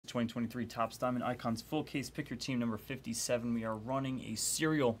2023 Topps Diamond Icons full case. Pick your team number 57. We are running a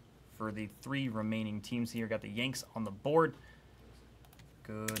serial for the 3 remaining teams here. Got the Yanks on the board.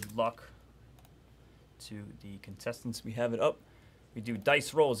 Good luck to the contestants. We have it up. We do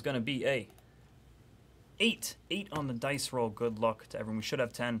dice roll. Is going to be a 8. 8 on the dice roll. Good luck to everyone. We should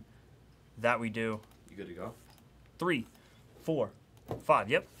have 10. That we do. You good to go? 3, 4, 5.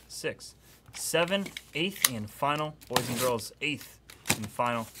 Yep. 6, 7, 8th, and final. Boys and girls, 8th and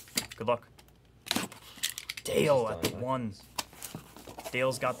final. Good luck. Dale at the 1.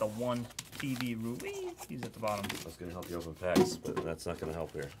 Dale's got the 1. Phoebe Ruiz. He's at the bottom. I was going to help you open packs, but that's not going to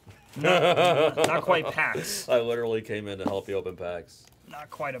help here. Not quite packs. I literally came in to help you open packs. Not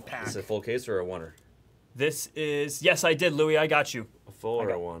quite a pack. Is it a full case or a oneer? This is, yes, I did, Louie. I got you. A full or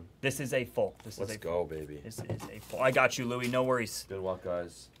a one? This is a full. Let's go, baby. This is a full. I got you, Louie. No worries. Good luck,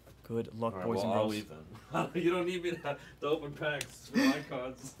 guys. Good luck, All right, boys and I'll girls. leave then. You don't need me to open packs for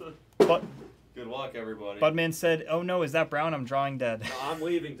icons. But good luck, everybody. Budman said, "Oh no, is that brown? I'm drawing dead." No, I'm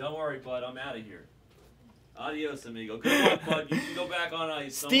leaving. Don't worry, bud. I'm out of here. Adios, amigo. Good luck, bud. You can go back on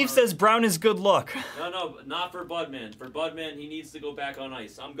ice. Steve says brown is good luck. No, not for Budman. For Budman, he needs to go back on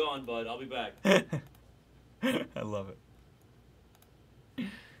ice. I'm gone, bud. I'll be back. I love it.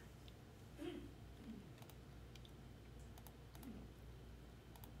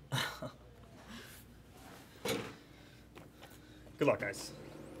 Good luck, guys.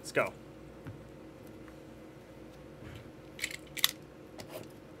 Let's go.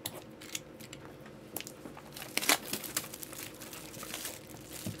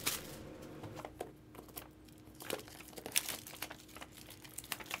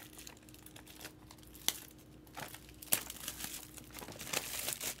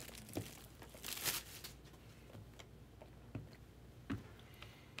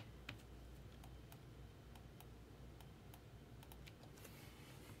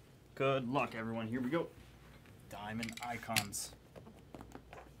 Good luck, everyone. Here we go. Diamond Icons.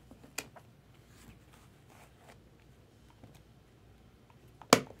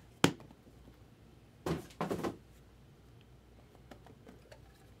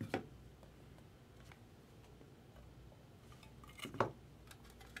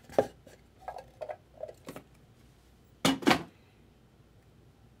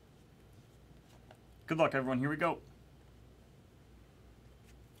 Good luck, everyone. Here we go.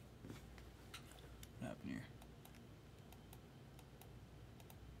 What happened here?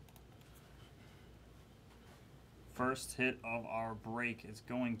 First hit of our break is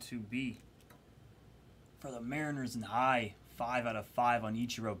going to be for the Mariners and high. 5 out of 5 on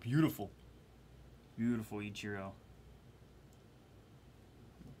Ichiro. Beautiful. Beautiful Ichiro.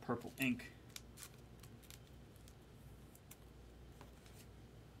 Purple ink.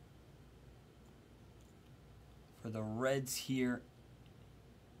 For the Reds here,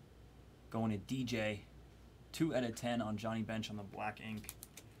 going to DJ. 2 out of 10 on Johnny Bench on the black ink.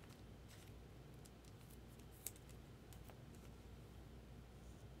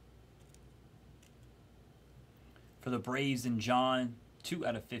 For the Braves and John, 2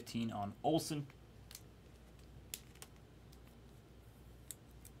 out of 15 on Olsen.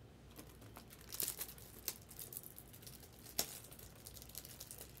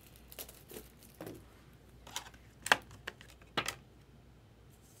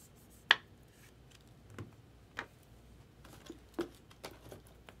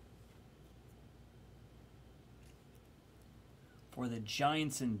 For the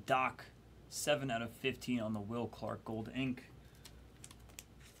Giants and Doc, 7 out of 15 on the Will Clark Gold Ink.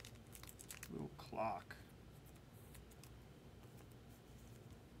 Will Clark.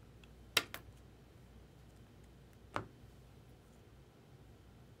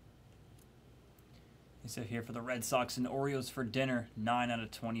 So here for the Red Sox and Orioles for dinner, 9 out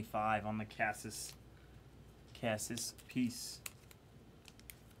of 25 on the Cassis piece.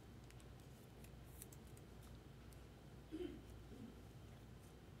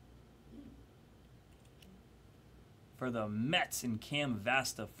 For the Mets and Cam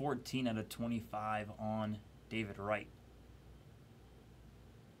Vasta, 14 out of 25 on David Wright.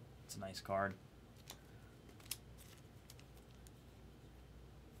 It's a nice card.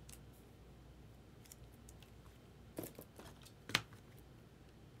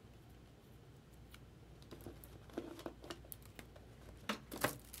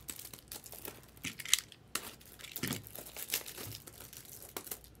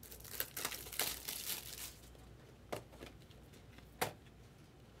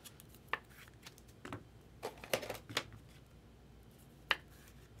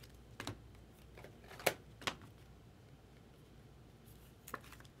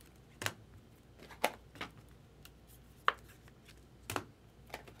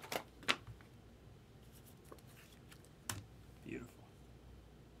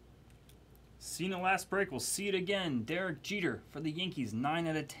 Seen it last break. We'll see it again. Derek Jeter for the Yankees. 9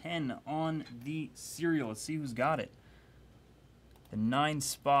 out of 10 on the serial. Let's see who's got it. The 9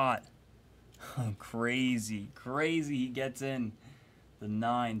 spot. Crazy. Crazy he gets in. The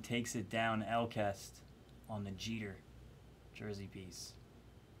 9 takes it down. Elkest on the Jeter jersey piece.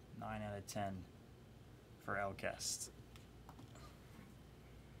 9 out of 10 for Elkest.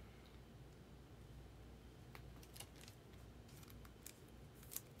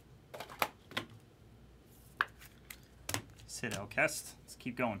 Hit Elkest. Let's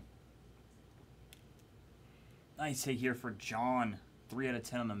keep going. Nice hit here for John. 3 out of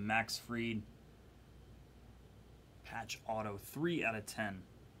 10 on the Max Fried patch auto. 3 out of 10.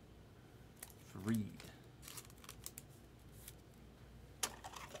 Fried.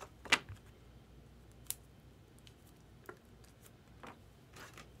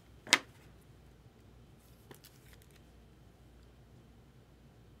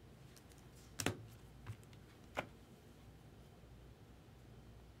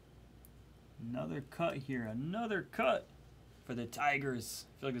 Another cut here. Another cut for the Tigers.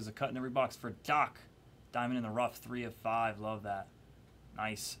 I feel like there's a cut in every box for Doc. Diamond in the rough. 3 of 5. Love that.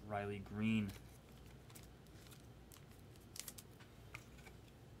 Nice. Riley Green.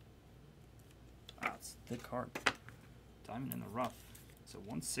 Wow, it's a thick card. Diamond in the rough. It's a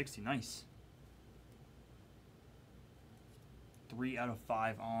 160. Nice. 3 out of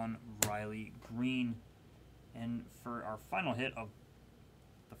 5 on Riley Green. And for our final hit of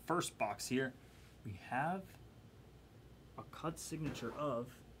the first box here, we have a cut signature of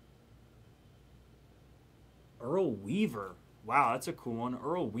Earl Weaver. Wow, that's a cool one.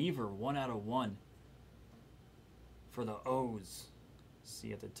 Earl Weaver, 1 out of 1 for the O's.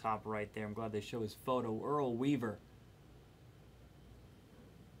 See at the top right there. I'm glad they show his photo. Earl Weaver.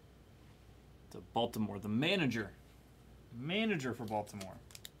 To Baltimore, the manager. Manager for Baltimore.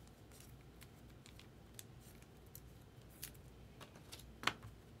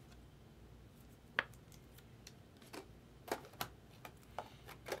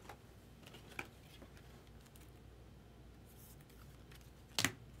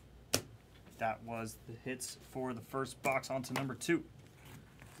 That was the hits for the first box. On to number 2.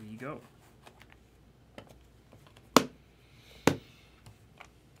 There you go.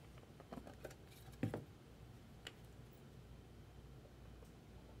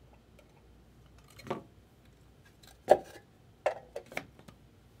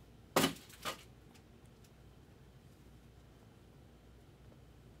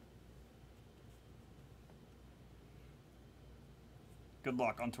 Good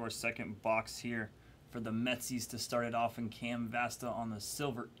luck. Onto our second box here for the Metsies to start it off, and Cam Vasta on the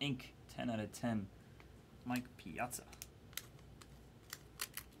silver ink. 10 out of 10. Mike Piazza.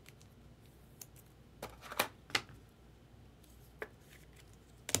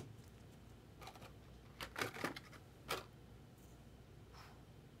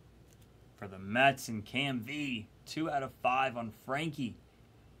 For the Mets and Cam V. 2 out of 5 on Frankie.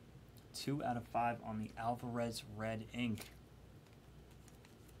 2 out of 5 on the Alvarez red ink.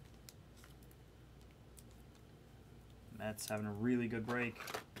 Mets having a really good break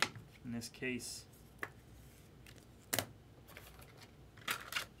in this case.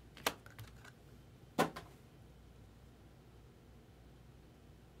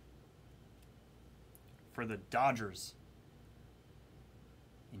 For the Dodgers,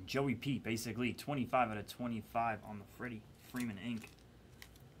 and Joey P, basically 25 out of 25 on the Freddie Freeman ink.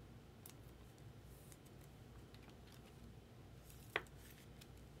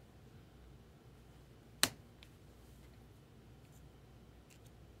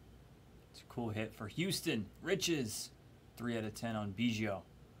 Cool hit for Houston. Riches. 3 out of 10 on Biggio.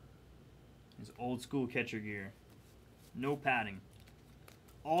 His old school catcher gear. No padding.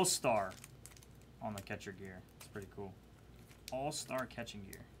 All-star on the catcher gear. It's pretty cool. All-star catching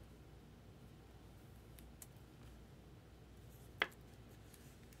gear.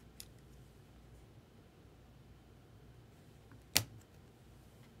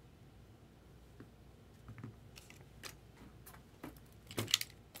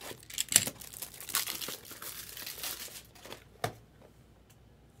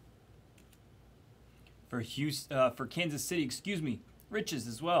 For Kansas City, Riches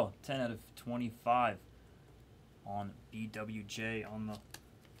as well. 10 out of 25 on BWJ on the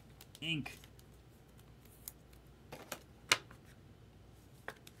ink.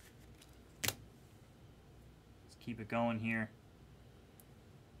 Let's keep it going here.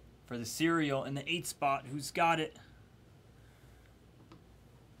 For the cereal in the 8 spot, who's got it?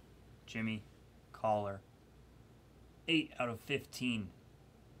 Jimmy Collar. 8 out of 15.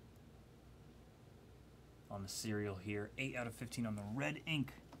 On the cereal here. 8 out of 15 on the red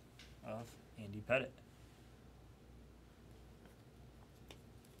ink of Andy Pettit.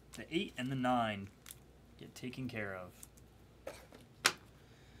 The 8 and the 9 get taken care of.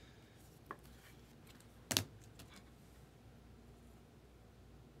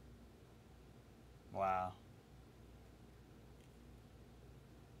 Wow.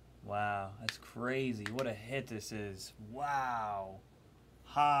 Wow, that's crazy. What a hit this is. Wow.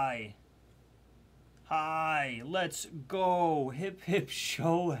 Hi. Hi. Let's go. Hip hip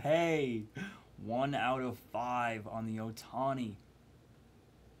Shohei. 1 out of 5 on the Ohtani.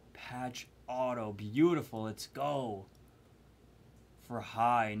 Patch auto. Beautiful. Let's go. For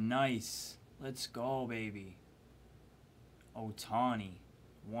high. Nice. Let's go, baby. Ohtani.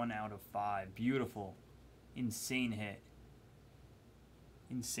 1 out of 5. Beautiful. Insane hit.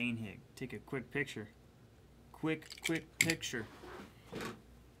 Insane hit. Take a quick picture. Quick picture.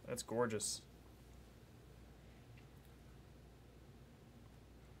 That's gorgeous.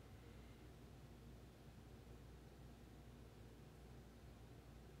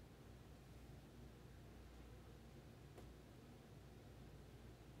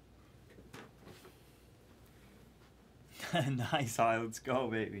 Nice, let's go,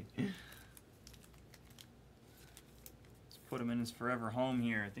 baby. Let's put him in his forever home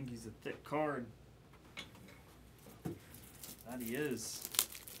here. I think he's a thick card. That he is.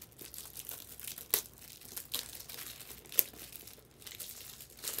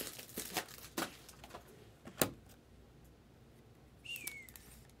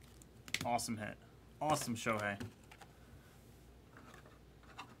 Awesome hit. Awesome Shohei.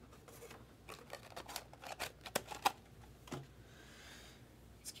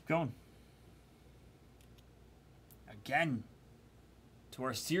 Going again to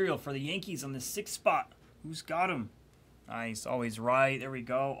our serial for the Yankees on the 6th spot. Who's got him? Nice, always right. There we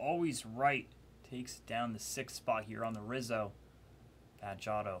go. Always right. Takes down the 6th spot here on the Rizzo. Patch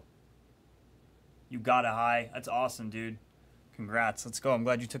auto. You got it high. That's awesome, dude. Congrats. Let's go. I'm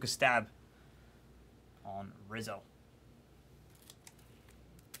glad you took a stab on Rizzo.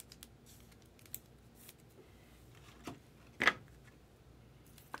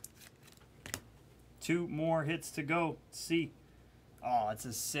 Two more hits to go. Let's see. Oh, it's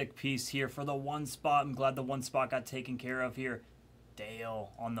a sick piece here for the 1 spot. I'm glad the 1 spot got taken care of here.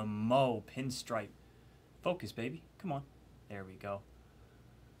 Dale on the Mo pinstripe. Focus, baby. Come on. There we go.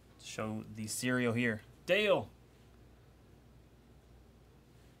 Show the serial here. Dale.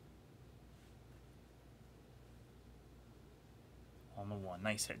 On the 1.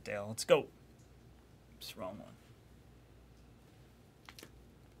 Nice hit, Dale. Let's go. Oops, wrong one.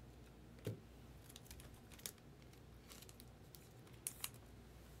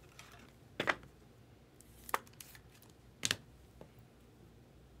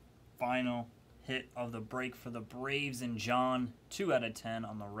 Final hit of the break for the Braves and John. 2 out of 10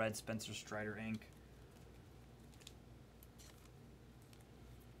 on the red Spencer Strider ink.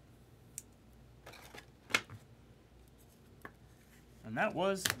 And that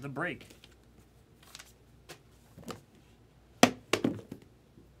was the break.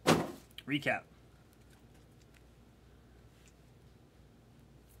 Recap.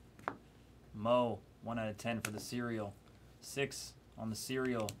 Mo, 1 out of 10 for the serial. 6 on the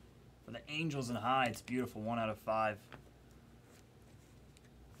serial. For the Angels and high, it's beautiful. 1 out of 5.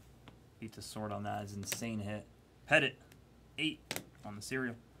 Beat the sword on that. Is insane hit. Pettit, 8 on the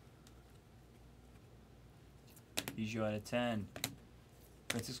serial. Biggio out of 10.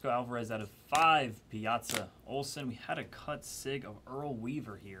 Francisco Alvarez out of 5. Piazza. Olsen. We had a cut sig of Earl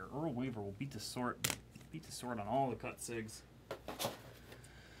Weaver here. Earl Weaver will beat the sword on all the cut sigs.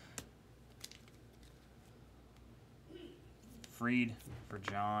 Freed for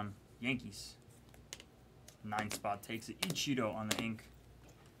John. Yankees. 9 spot takes it. Ichiro on the ink.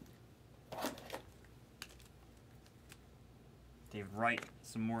 Dave Wright,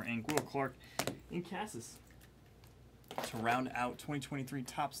 some more ink. Will Clark in Cassis to round out 2023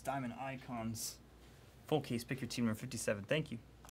 Topps Diamond Icons. Full case, pick your team number 57. Thank you.